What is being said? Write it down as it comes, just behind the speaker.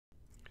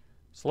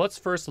So let's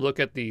first look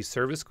at the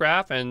service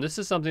graph, and this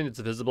is something that's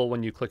visible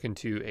when you click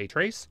into a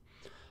trace.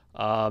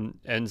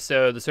 And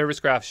so the service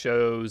graph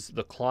shows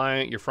the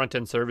client, your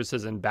front-end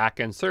services, and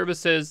back-end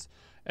services.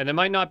 And it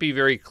might not be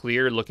very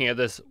clear looking at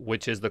this,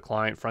 which is the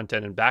client,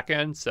 front-end, and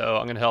back-end. So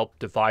I'm going to help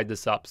divide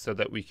this up so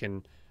that we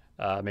can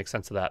make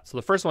sense of that. So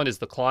the first one is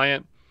the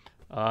client,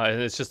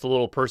 and it's just a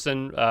little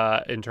person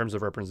in terms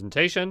of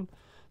representation.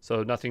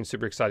 So nothing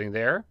super exciting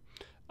there.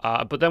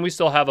 But then we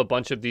still have a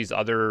bunch of these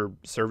other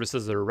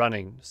services that are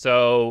running.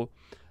 So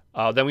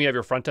then we have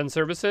your front-end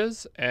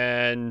services,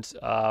 and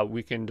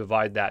we can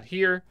divide that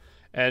here.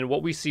 And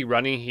what we see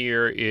running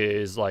here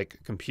is like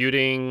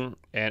computing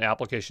and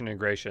application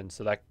integration.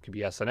 So that could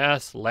be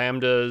SNS,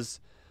 Lambdas,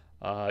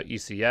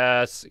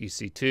 ECS,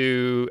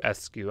 EC2,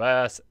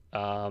 SQS,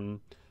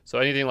 so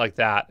anything like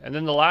that. And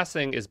then the last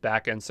thing is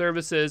back-end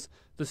services.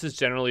 This is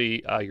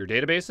generally your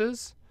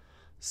databases.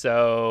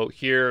 So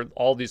here,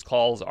 all these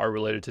calls are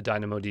related to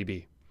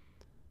DynamoDB.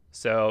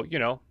 So,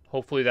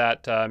 hopefully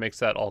that makes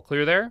that all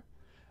clear there.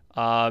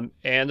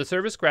 And the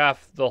service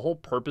graph, the whole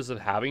purpose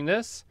of having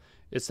this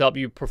is to help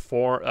you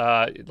perform,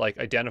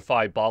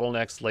 identify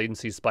bottlenecks,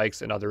 latency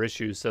spikes, and other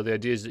issues. So the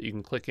idea is that you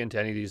can click into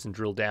any of these and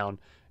drill down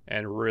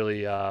and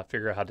really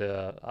figure out how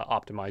to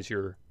optimize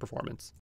your performance.